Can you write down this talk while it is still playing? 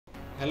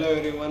Hello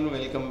everyone,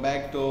 welcome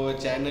back to our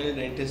channel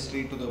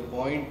Dentistry to the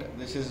Point.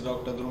 This is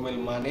Dr. Drumel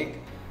Manik,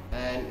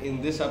 and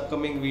in this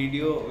upcoming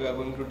video we are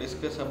going to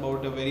discuss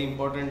about a very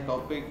important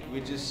topic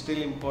which is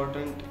still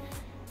important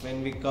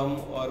when we come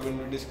or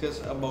when we discuss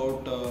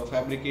about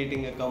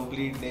fabricating a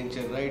complete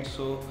denture, right?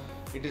 So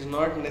it is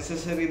not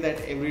necessary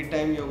that every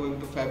time you are going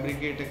to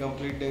fabricate a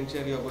complete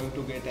denture you are going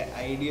to get an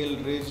ideal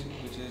ridge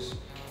which is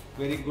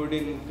very good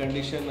in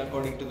condition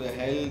according to the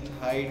health,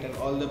 height and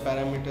all the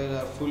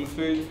parameters are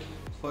fulfilled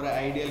for an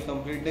ideal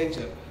complete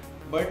denture.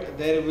 But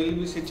there will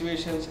be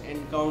situations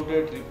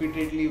encountered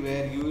repeatedly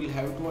where you will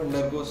have to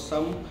undergo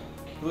some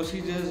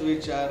procedures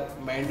which are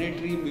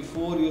mandatory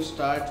before you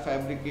start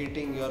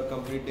fabricating your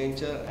complete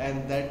denture,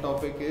 and that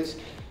topic is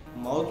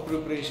mouth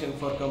preparation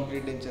for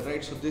complete denture,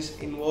 right? So this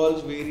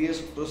involves various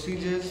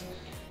procedures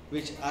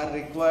which are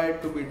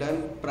required to be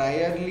done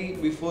priorly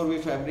before we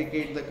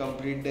fabricate the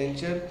complete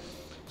denture.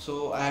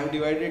 So I have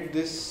divided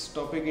this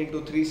topic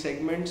into three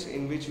segments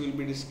in which we will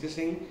be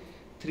discussing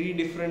three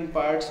different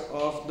parts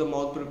of the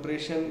mouth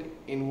preparation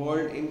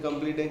involved in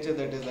complete denture,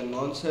 that is the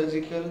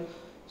non-surgical,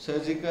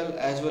 surgical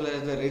as well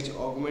as the ridge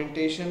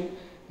augmentation.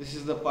 This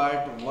is the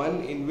part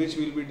 1 in which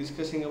we will be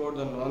discussing about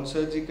the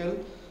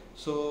non-surgical.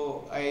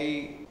 So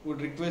I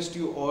would request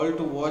you all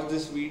to watch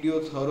this video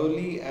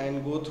thoroughly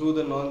and go through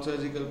the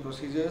non-surgical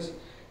procedures,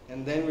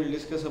 and then we'll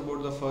discuss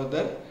about the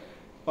further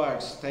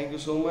parts. Thank you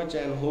so much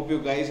and hope you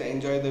guys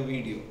enjoy the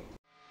video.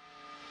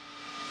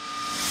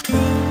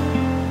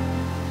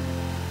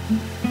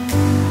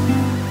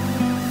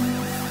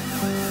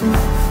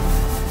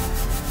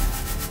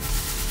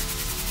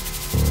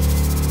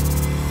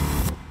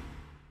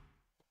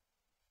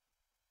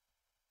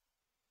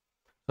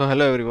 So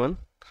hello everyone.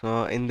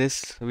 In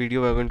this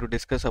video we are going to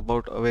discuss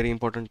about a very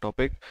important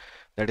topic,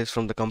 that is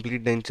from the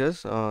complete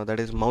dentures,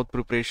 that is mouth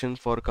preparation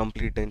for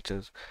complete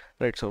dentures,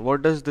 right? So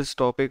what does this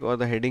topic or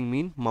the heading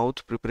mean?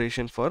 Mouth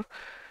preparation for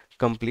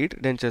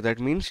complete denture. That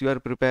means you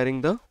are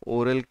preparing the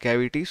oral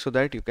cavity so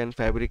that you can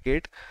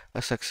fabricate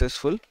a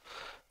successful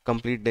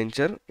complete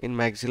denture in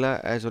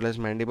maxilla as well as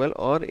mandible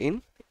or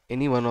in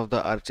any one of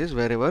the arches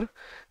wherever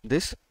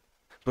this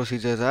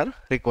procedures are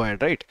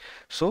required, right?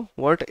 So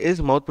what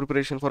is mouth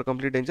preparation for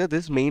complete denture?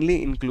 This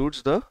mainly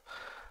includes the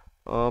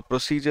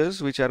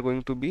procedures which are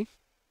going to be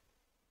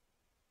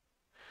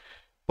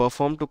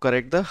performed to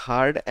correct the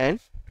hard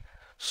and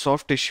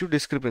soft tissue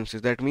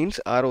discrepancies. That means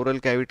our oral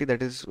cavity,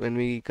 that is when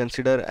we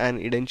consider an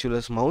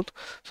edentulous mouth,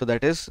 so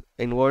that is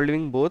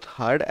involving both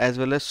hard as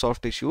well as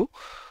soft tissue,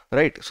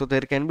 right? So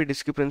there can be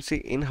discrepancy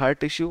in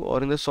hard tissue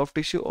or in the soft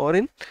tissue or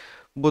in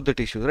both the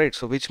tissues, right?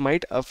 So which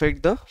might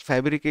affect the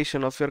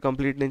fabrication of your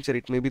complete denture.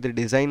 It may be the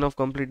design of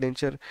complete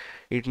denture,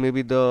 it may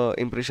be the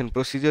impression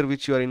procedure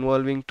which you are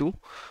involving to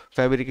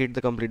fabricate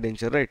the complete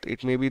denture, right?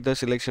 It may be the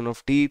selection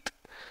of teeth.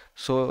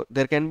 So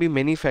there can be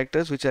many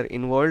factors which are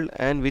involved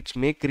and which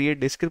may create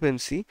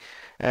discrepancy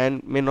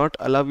and may not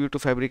allow you to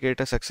fabricate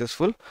a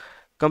successful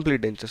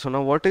complete denture. So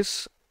now what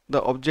is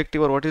the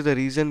objective or what is the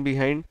reason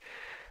behind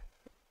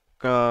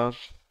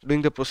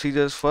doing the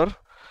procedures for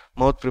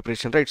mouth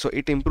preparation, right? So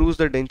it improves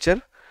the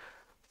denture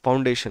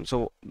foundation.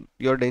 So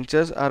your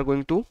dentures are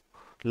going to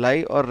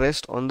lie or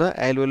rest on the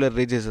alveolar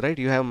ridges, right?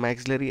 You have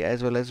maxillary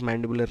as well as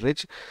mandibular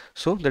ridge,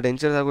 so the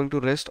dentures are going to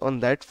rest on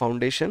that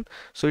foundation.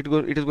 So it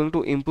is going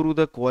to improve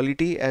the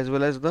quality as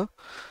well as the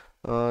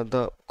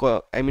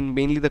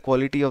mainly the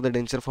quality of the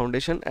denture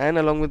foundation. And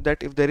along with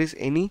that, if there is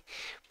any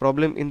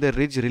problem in the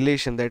ridge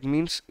relation, that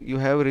means you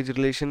have ridge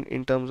relation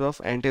in terms of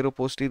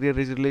antero-posterior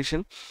ridge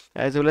relation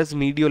as well as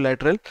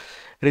mediolateral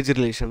ridge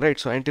relation, right?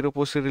 So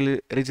antero-posterior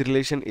ridge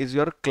relation is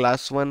your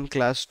class 1,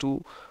 class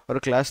 2 or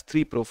class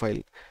 3 profile,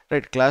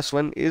 right? Class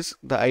 1 is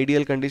the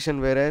ideal condition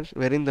wherein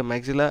the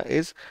maxilla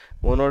is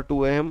 1 or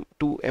 2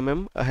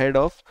 mm ahead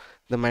of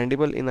the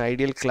mandible in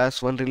ideal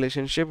class 1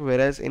 relationship,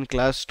 whereas in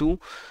class 2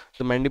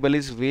 the mandible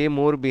is way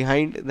more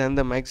behind than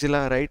the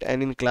maxilla, right?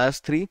 And in class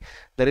 3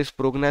 there is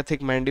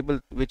prognathic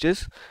mandible which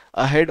is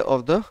ahead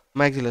of the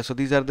maxilla. So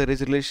these are the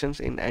ridge relations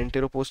in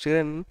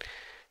antero-posterior. And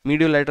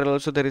mediolateral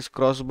also there is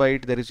cross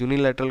bite, there is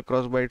unilateral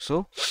cross bite,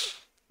 so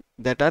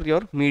that are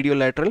your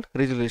mediolateral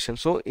ridge relation.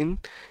 So in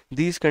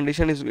these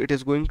conditions it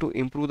is going to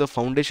improve the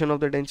foundation of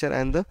the denture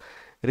and the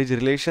ridge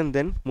relation.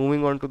 Then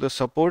moving on to the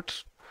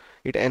supports,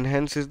 it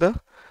enhances the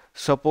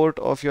support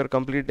of your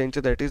complete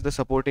denture, that is the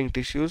supporting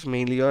tissues,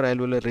 mainly your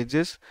alveolar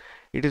ridges.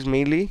 It is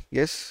mainly,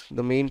 yes,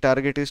 the main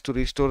target is to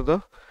restore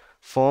the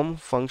form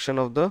function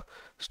of the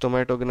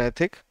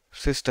stomatognathic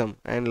system.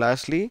 And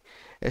lastly,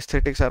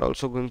 aesthetics are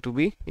also going to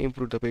be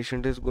improved. The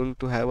patient is going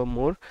to have a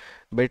more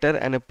better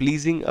and a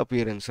pleasing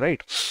appearance,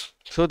 right?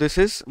 So this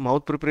is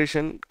mouth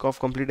preparation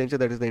of complete denture,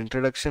 that is the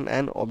introduction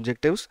and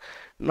objectives.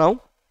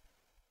 Now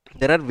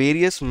there are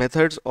various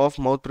methods of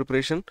mouth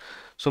preparation.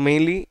 So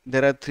mainly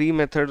there are three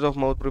methods of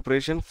mouth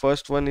preparation.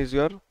 First one is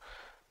your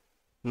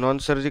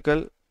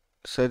non-surgical,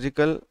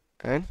 surgical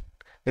and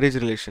ridge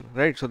relation,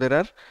 right? So there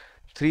are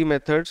three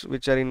methods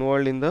which are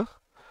involved in the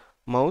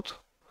mouth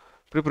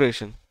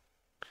preparation.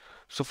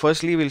 So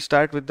firstly we'll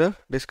start with the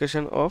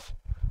discussion of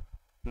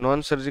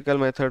non-surgical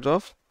methods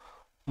of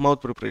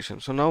mouth preparation.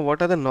 So now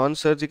what are the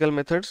non-surgical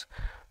methods?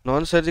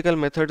 Non-surgical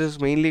method is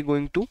mainly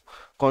going to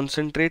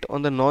concentrate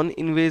on the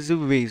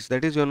non-invasive ways.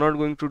 That is, you're not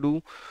going to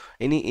do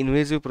any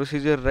invasive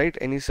procedure, right?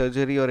 Any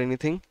surgery or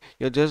anything.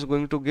 You're just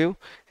going to give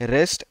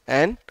rest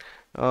and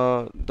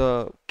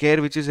the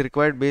care which is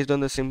required based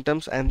on the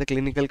symptoms and the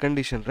clinical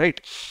condition, right?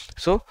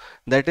 So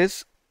that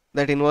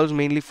involves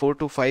mainly 4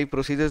 to 5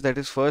 procedures. That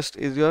is, first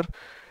is your,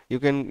 you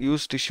can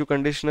use tissue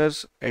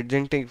conditioners,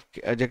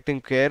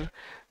 adjuncting care,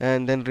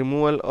 and then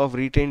removal of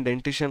retained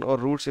dentition or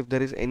roots if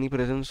there is any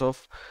presence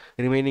of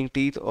remaining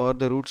teeth or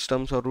the root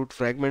stumps or root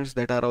fragments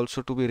that are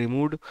also to be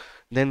removed.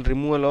 Then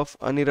removal of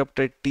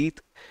unerupted teeth,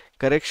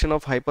 correction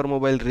of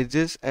hypermobile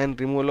ridges, and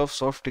removal of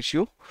soft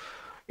tissue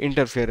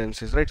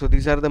interferences, right? So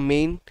these are the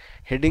main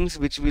headings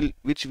which we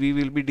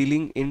will be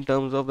dealing in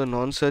terms of the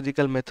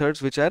non-surgical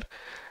methods which are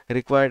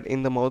required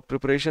in the mouth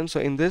preparation.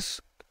 So in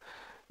this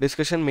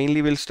discussion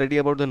mainly we'll study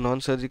about the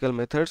non-surgical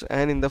methods,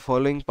 and in the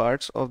following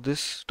parts of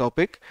this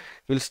topic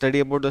we'll study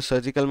about the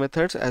surgical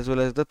methods as well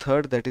as the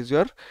third, that is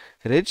your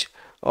ridge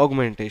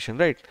augmentation,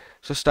 right?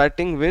 So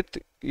starting with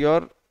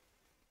your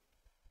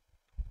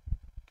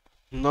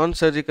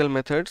non-surgical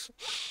methods.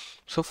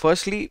 So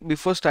firstly,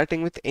 before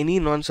starting with any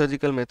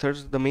non-surgical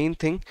methods, the main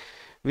thing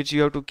which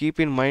you have to keep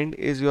in mind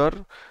is your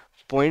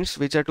points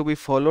which are to be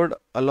followed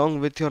along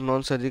with your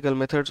non-surgical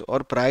methods or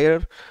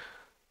prior,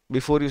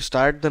 before you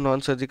start the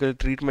non-surgical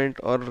treatment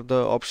or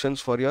the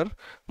options for your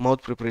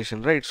mouth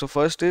preparation, right? So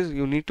first is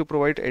you need to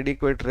provide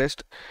adequate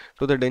rest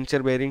to the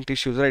denture bearing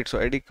tissues, right? So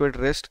adequate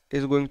rest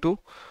is going to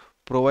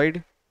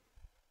provide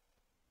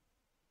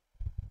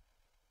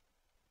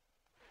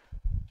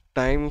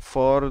time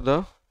for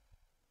the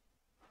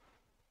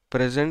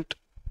present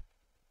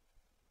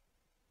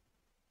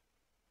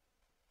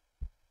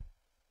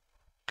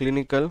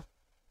clinical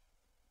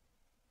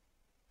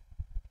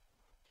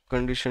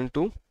condition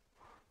to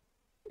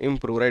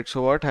improve, right?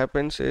 So what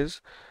happens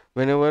is,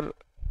 whenever,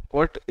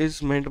 what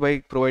is meant by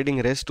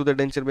providing rest to the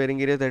denture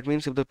bearing area, that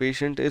means if the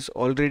patient is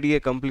already a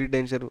complete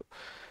denture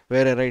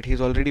wearer, right,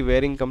 he's already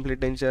wearing complete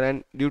denture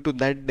and due to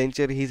that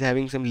denture he's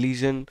having some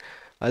lesion,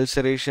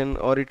 ulceration,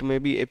 or it may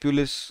be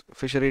epulis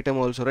fissuratum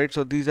also, right?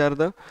 So these are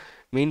the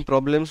main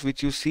problems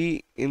which you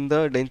see in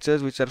the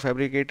dentures which are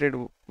fabricated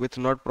with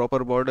not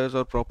proper borders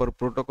or proper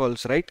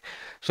protocols, right?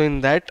 So in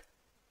that,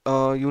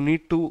 you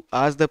need to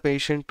ask the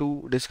patient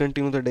to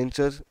discontinue the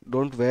dentures,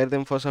 don't wear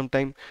them for some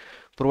time,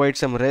 provide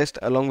some rest.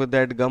 Along with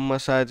that, gum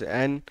massage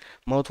and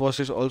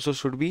mouthwashes also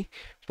should be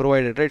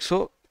provided, right?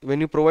 So when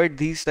you provide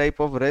these type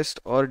of rest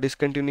or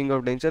discontinuing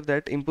of denture,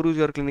 that improves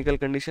your clinical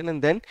condition,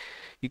 and then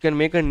you can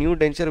make a new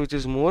denture which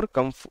is more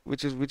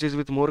which is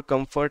with more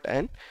comfort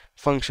and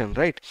function,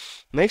 right?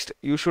 Next,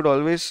 you should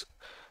always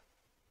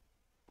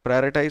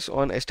prioritize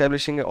on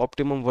establishing an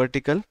optimum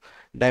vertical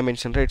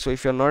dimension, right? So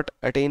if you're not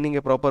attaining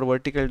a proper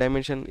vertical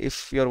dimension,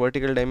 if your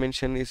vertical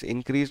dimension is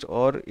increased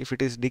or if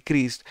it is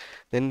decreased,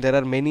 then there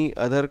are many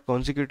other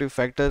consecutive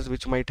factors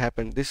which might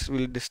happen. This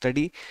will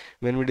study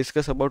when we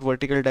discuss about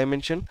vertical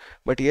dimension,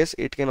 but yes,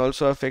 it can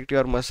also affect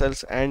your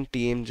muscles and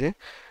TMJ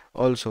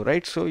also,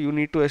 right? So you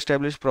need to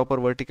establish proper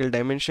vertical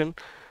dimension,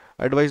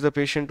 advise the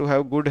patient to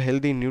have good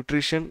healthy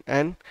nutrition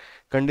and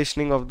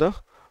conditioning of the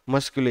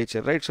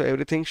musculature, right? So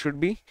everything should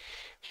be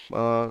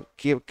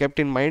kept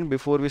in mind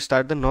before we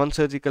start the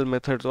non-surgical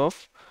methods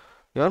of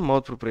your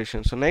mouth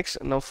preparation. So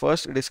next, now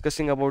first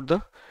discussing about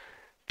the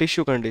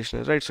tissue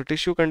conditioners, right? So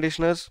tissue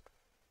conditioners,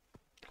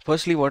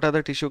 firstly, what are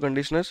the tissue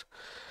conditioners?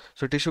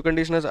 So tissue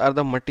conditioners are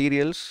the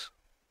materials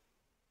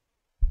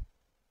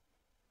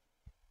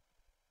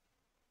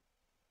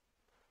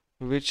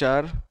which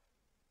are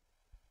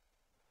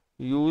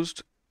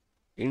used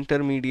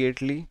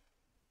intermediately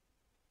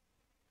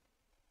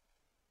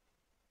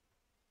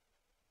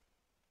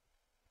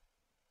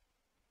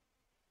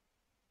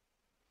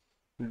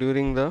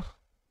during the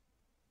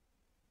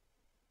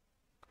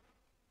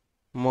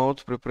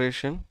mouth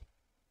preparation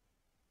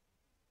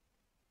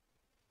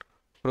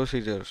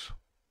procedures.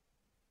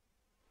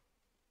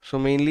 So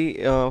mainly,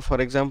 for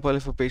example,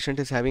 if a patient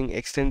is having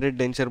extended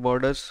denture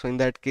borders, so in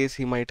that case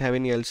he might have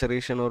any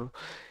ulceration or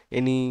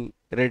any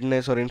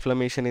redness or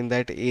inflammation in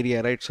that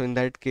area, right? So in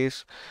that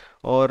case,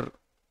 or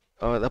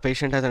the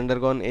patient has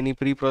undergone any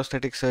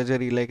pre-prosthetic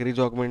surgery like ridge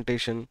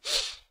augmentation.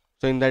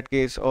 So in that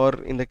case, or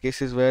in the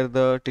cases where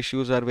the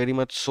tissues are very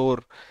much sore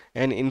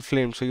and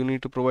inflamed, so you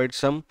need to provide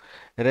some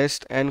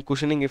rest and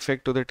cushioning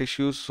effect to the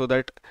tissues so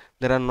that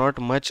there are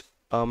not much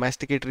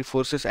masticatory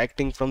forces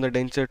acting from the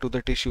denture to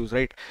the tissues,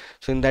 right?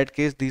 So in that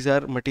case, these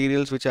are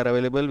materials which are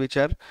available, which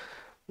are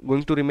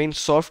going to remain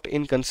soft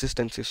in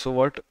consistency. So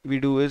what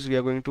we do is we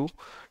are going to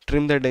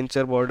trim the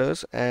denture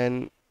borders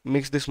and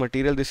mix this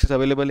material. This is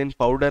available in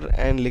powder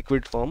and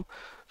liquid form.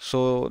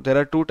 So there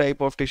are two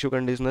type of tissue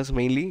conditioners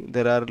mainly.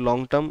 There are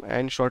long term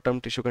and short term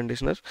tissue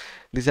conditioners.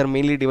 These are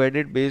mainly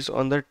divided based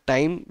on the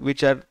time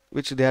which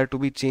they are to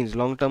be changed.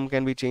 Long term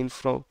can be changed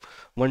from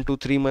 1 to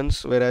 3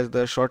 months, whereas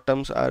the short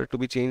terms are to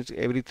be changed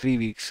every 3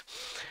 weeks,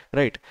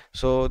 right?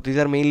 So these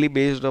are mainly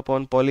based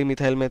upon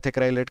polymethyl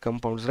methacrylate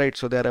compounds, right?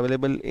 So they are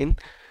available in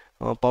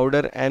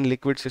powder and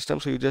liquid system.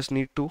 So you just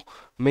need to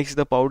mix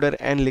the powder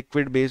and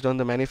liquid based on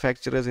the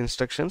manufacturer's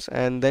instructions,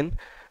 and then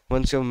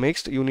once you've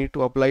mixed, you need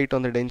to apply it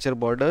on the denture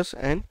borders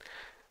and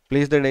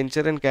place the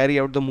denture and carry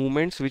out the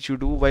movements which you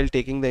do while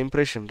taking the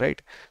impression,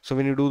 right? So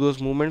when you do those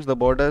movements, the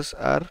borders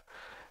are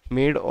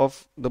made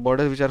of the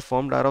borders which are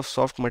formed are of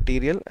soft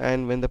material,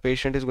 and when the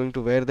patient is going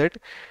to wear that,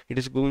 it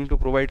is going to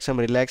provide some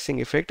relaxing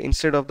effect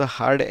instead of the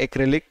hard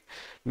acrylic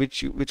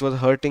which was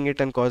hurting it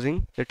and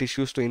causing the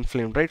tissues to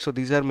inflame, right? So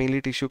these are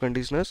mainly tissue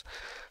conditioners.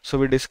 So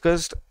we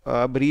discussed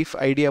a brief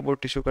idea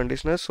about tissue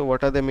conditioners. So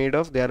what are they made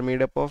of? They are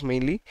made up of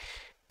mainly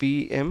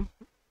PMMA,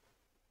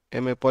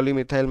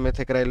 polymethyl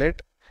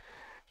methacrylate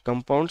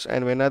compounds.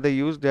 And when are they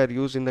used? They are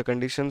used in the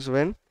conditions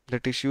when the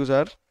tissues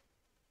are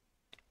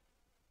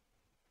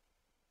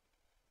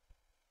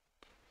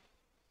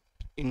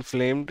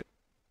inflamed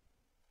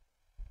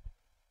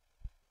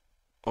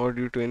or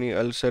due to any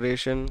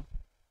ulceration,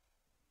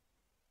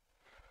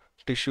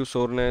 tissue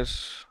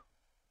soreness,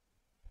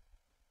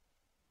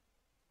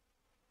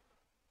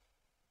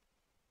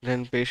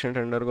 then patient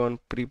undergone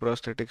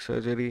pre-prosthetic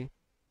surgery.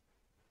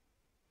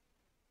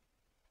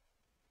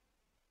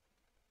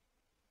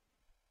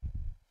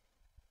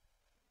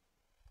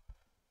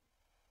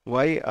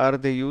 Why are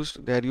they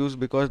used? They are used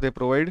because they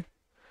provide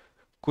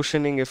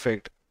cushioning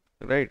effect,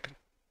 right,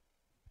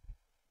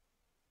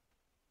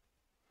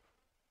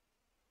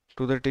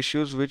 to the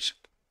tissues, which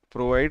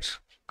provides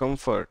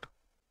comfort,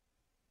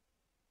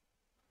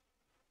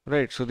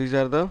 right? So these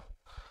are the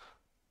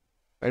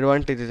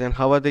advantages. And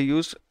how are they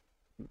used?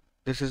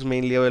 This is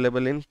mainly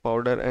available in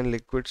powder and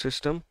liquid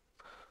system.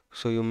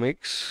 So you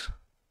mix,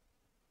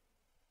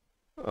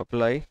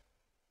 apply,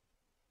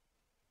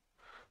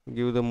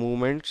 give the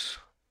movements,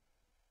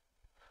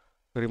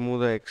 remove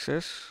the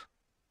excess,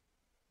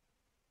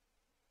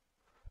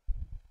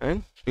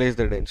 and place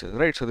the dentures,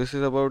 right? So this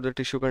is about the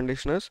tissue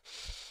conditioners.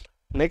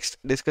 Next,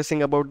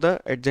 discussing about the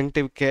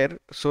adjunctive care.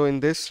 So in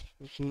this,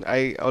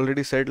 I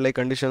already said, like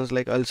conditions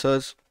like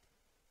ulcers,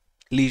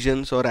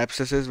 lesions or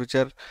abscesses which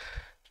are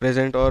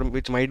present or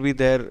which might be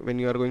there when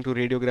you are going to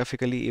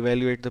radiographically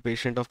evaluate the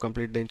patient of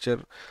complete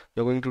denture.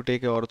 You're going to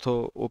take a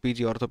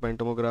OPG,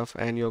 orthopantomograph,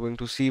 and you're going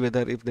to see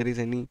whether if there is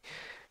any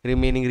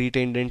remaining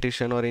retained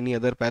dentition or any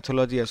other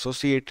pathology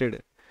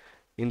associated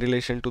in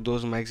relation to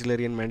those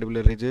maxillary and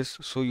mandibular ridges.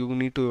 So you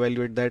need to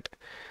evaluate that,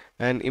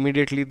 and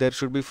immediately there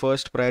should be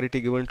first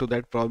priority given to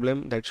that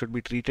problem that should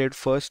be treated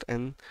first,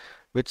 and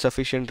with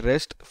sufficient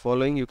rest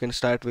following, you can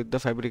start with the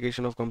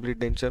fabrication of complete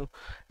denture.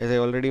 As I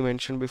already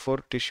mentioned before,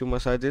 tissue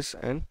massages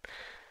and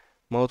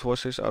mouth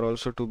washes are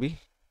also to be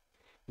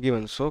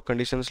given. So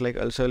conditions like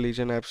ulcer,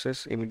 lesion,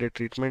 abscess, immediate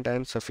treatment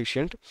and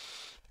sufficient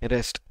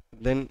rest.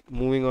 Then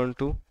moving on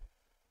to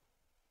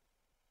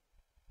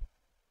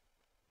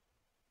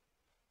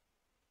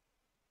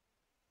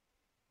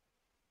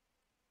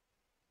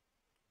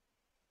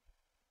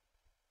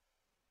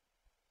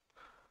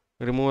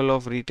removal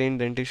of retained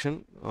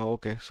dentition.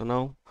 Okay, so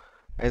now,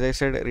 as I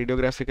said,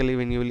 radiographically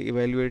when you will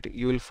evaluate,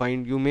 you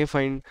may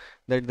find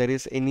that there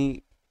is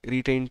any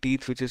retained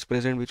teeth which is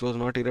present which was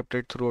not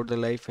erupted throughout the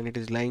life and it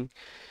is lying,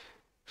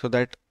 so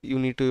that you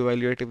need to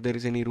evaluate if there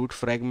is any root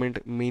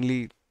fragment,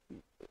 mainly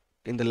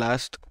in the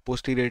last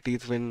posterior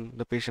teeth when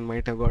the patient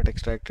might have got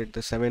extracted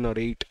the 7 or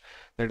 8,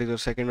 that is your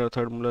second or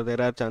third molar. There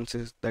are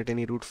chances that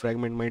any root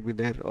fragment might be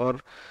there,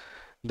 or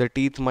the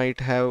teeth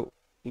might have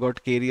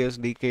got caries,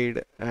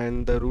 decayed,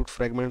 and the root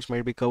fragments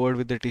might be covered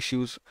with the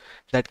tissues.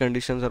 That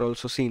conditions are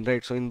also seen,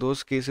 right? So in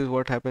those cases,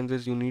 what happens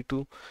is you need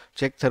to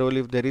check thoroughly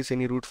if there is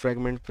any root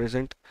fragment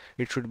present,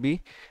 it should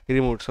be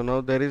removed. So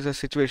now there is a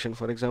situation,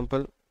 for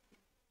example,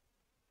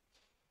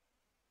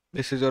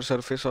 this is your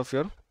surface of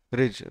your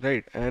ridge,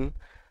 right? And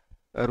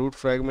a root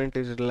fragment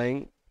is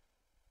lying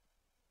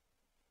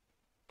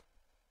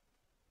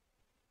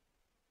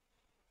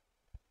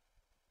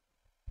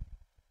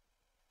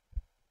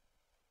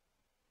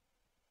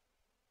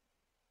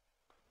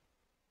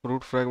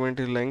root fragment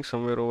is lying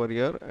somewhere over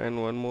here,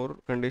 and one more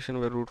condition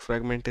where root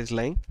fragment is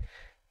lying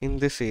in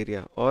this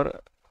area, or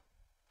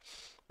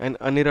an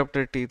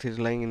unerupted teeth is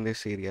lying in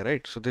this area,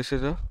 right? So this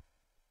is a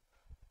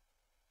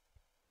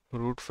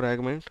root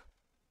fragment,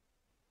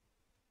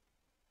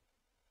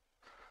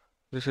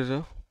 this is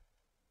a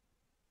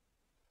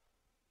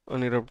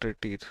unerupted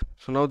teeth.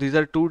 So now these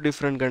are two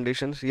different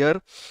conditions.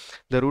 Here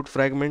the root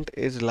fragment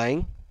is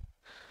lying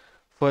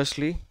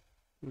firstly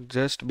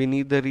just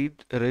beneath the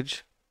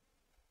ridge,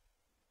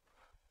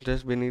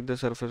 just beneath the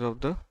surface of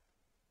the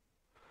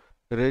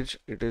ridge.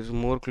 It is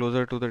more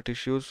closer to the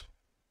tissues,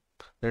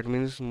 that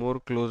means more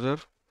closer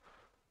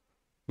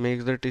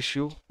makes the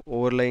tissue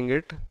overlying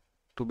it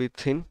to be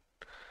thin.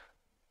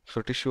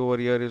 So tissue over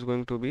here is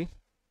going to be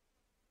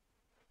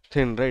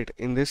thin, right?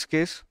 In this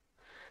case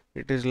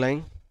it is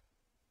lying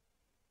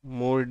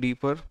more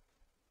deeper,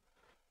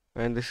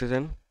 and this is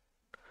an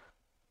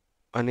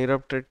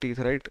unerupted teeth,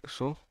 right?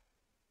 So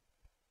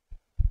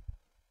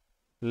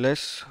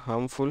less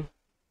harmful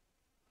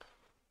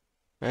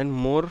and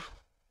more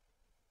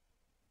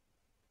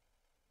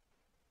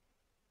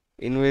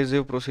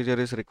invasive procedure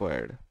is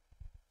required,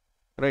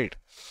 right?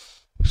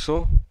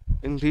 So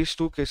in these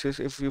two cases,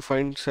 if you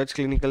find such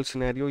clinical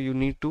scenario, you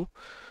need to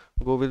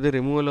go with the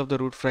removal of the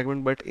root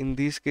fragment. But in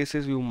these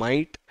cases, you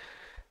might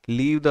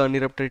leave the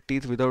unerupted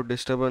teeth without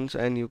disturbance,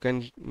 and you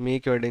can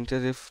make your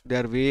dentures if they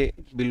are way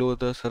below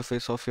the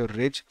surface of your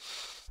ridge,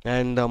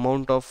 and the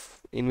amount of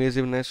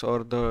invasiveness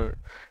or the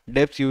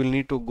depth you will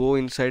need to go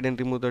inside and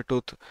remove the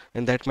tooth,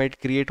 and that might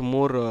create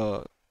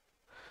more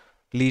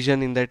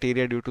lesion in that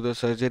area due to the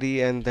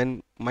surgery, and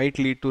then might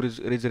lead to ridge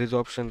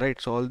resorption, right?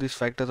 So all these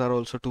factors are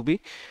also to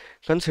be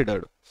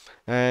considered.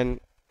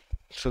 And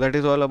so that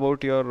is all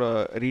about your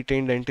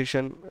retained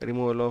dentition,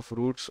 removal of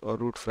roots or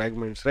root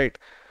fragments, right?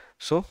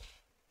 So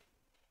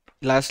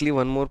lastly,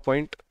 one more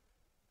point,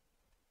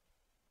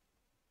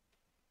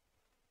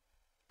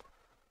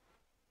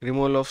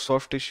 removal of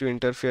soft tissue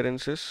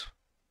interferences.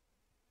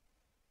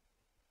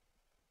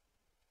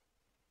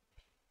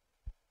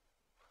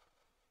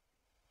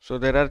 So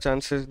there are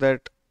chances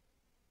that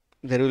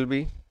there will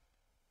be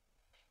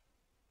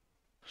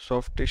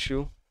soft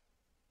tissue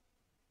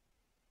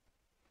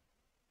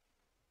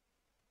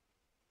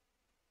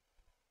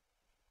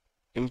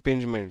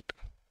impingement.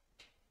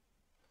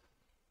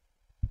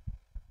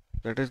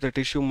 That is, the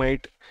tissue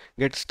might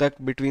get stuck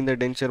between the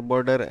denture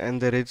border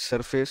and the ridge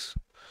surface.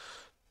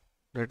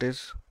 That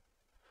is,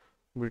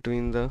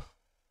 between the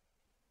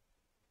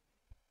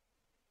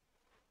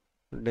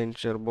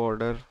denture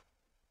border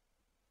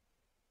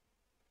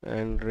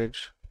and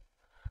ridge.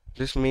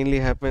 This mainly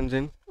happens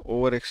in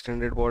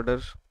overextended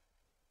borders.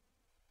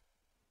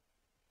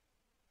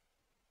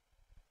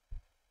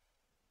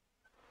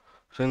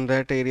 So in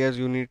that areas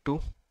you need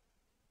to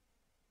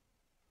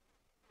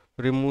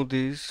remove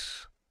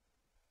these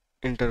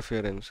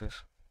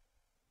interferences,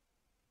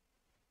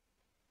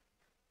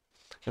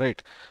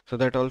 right? So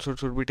that also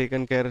should be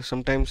taken care.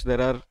 Sometimes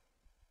there are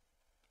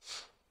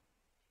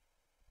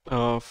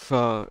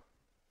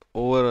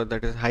over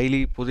that is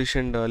highly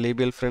positioned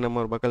labial frenum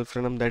or buccal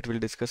frenum that we'll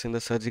discuss in the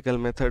surgical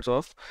methods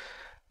of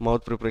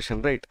mouth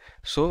preparation, right?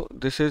 So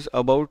this is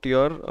about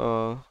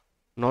your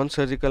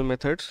non-surgical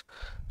methods.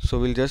 So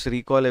we'll just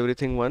recall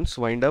everything once,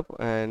 wind up,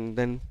 and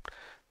then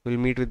we'll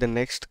meet with the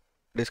next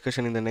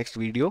discussion in the next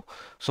video.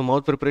 So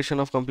mouth preparation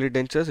of complete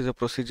dentures is a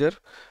procedure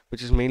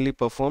which is mainly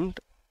performed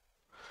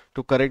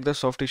to correct the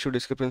soft tissue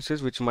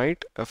discrepancies which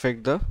might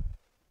affect the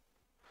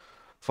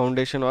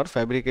foundation or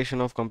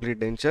fabrication of complete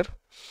denture.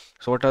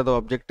 So what are the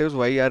objectives?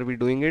 Why are we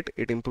doing it?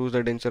 It improves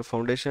the denture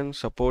foundation,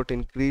 support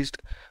increased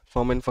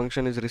form and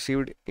function is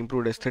received,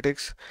 improved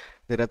aesthetics.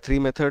 There are three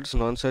methods: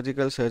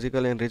 non-surgical,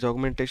 surgical, and ridge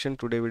augmentation.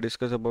 Today we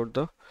discuss about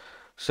the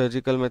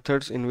surgical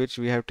methods, in which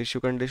we have tissue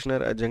conditioner,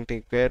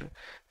 adjunctive care,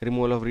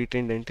 removal of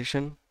retained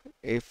dentition,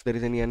 if there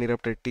is any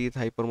unerupted teeth,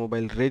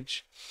 hypermobile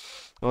ridge,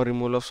 or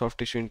removal of soft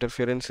tissue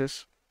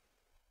interferences.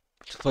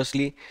 So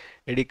firstly,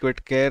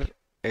 adequate care,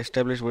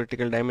 establish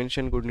vertical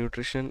dimension, good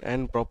nutrition,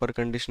 and proper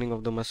conditioning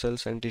of the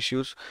muscles and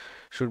tissues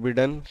should be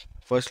done.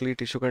 Firstly,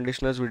 tissue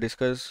conditioners. We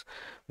discuss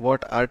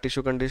what are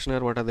tissue conditioner,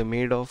 what are they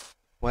made of,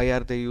 why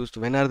are they used,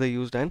 when are they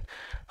used, and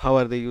how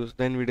are they used.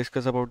 Then we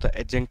discuss about the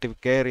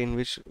adjunctive care, in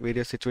which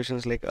various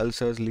situations like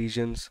ulcers,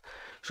 lesions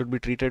should be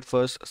treated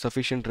first.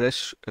 Sufficient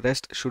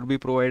rest should be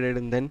provided,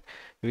 and then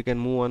we can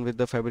move on with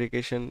the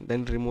fabrication,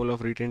 then removal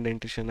of retained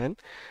dentition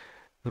and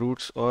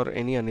roots or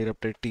any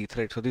unerupted teeth,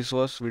 right? So this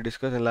was we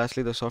discussed. And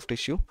lastly, the soft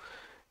tissue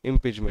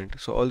impingement.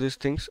 So all these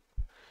things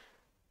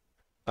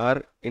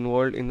are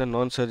involved in the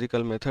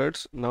non-surgical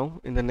methods.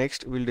 Now in the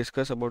next we'll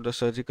discuss about the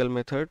surgical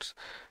methods,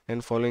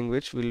 and following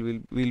which we'll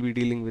be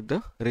dealing with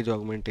the ridge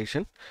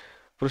augmentation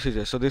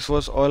procedure. So this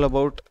was all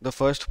about the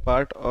first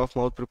part of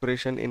mouth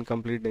preparation in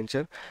complete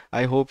denture.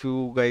 I hope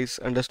you guys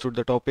understood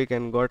the topic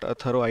and got a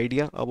thorough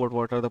idea about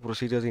what are the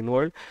procedures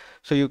involved.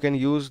 So you can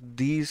use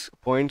these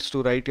points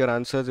to write your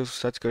answers if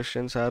such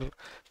questions are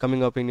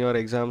coming up in your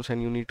exams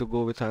and you need to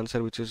go with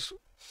answer which is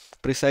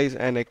precise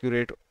and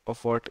accurate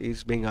of what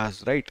is being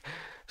asked, right?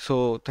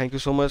 So thank you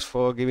so much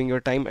for giving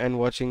your time and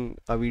watching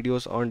our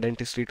videos on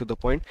dentistry to the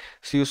point.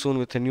 See you soon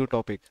with a new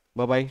topic.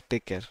 Bye bye,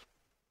 take care.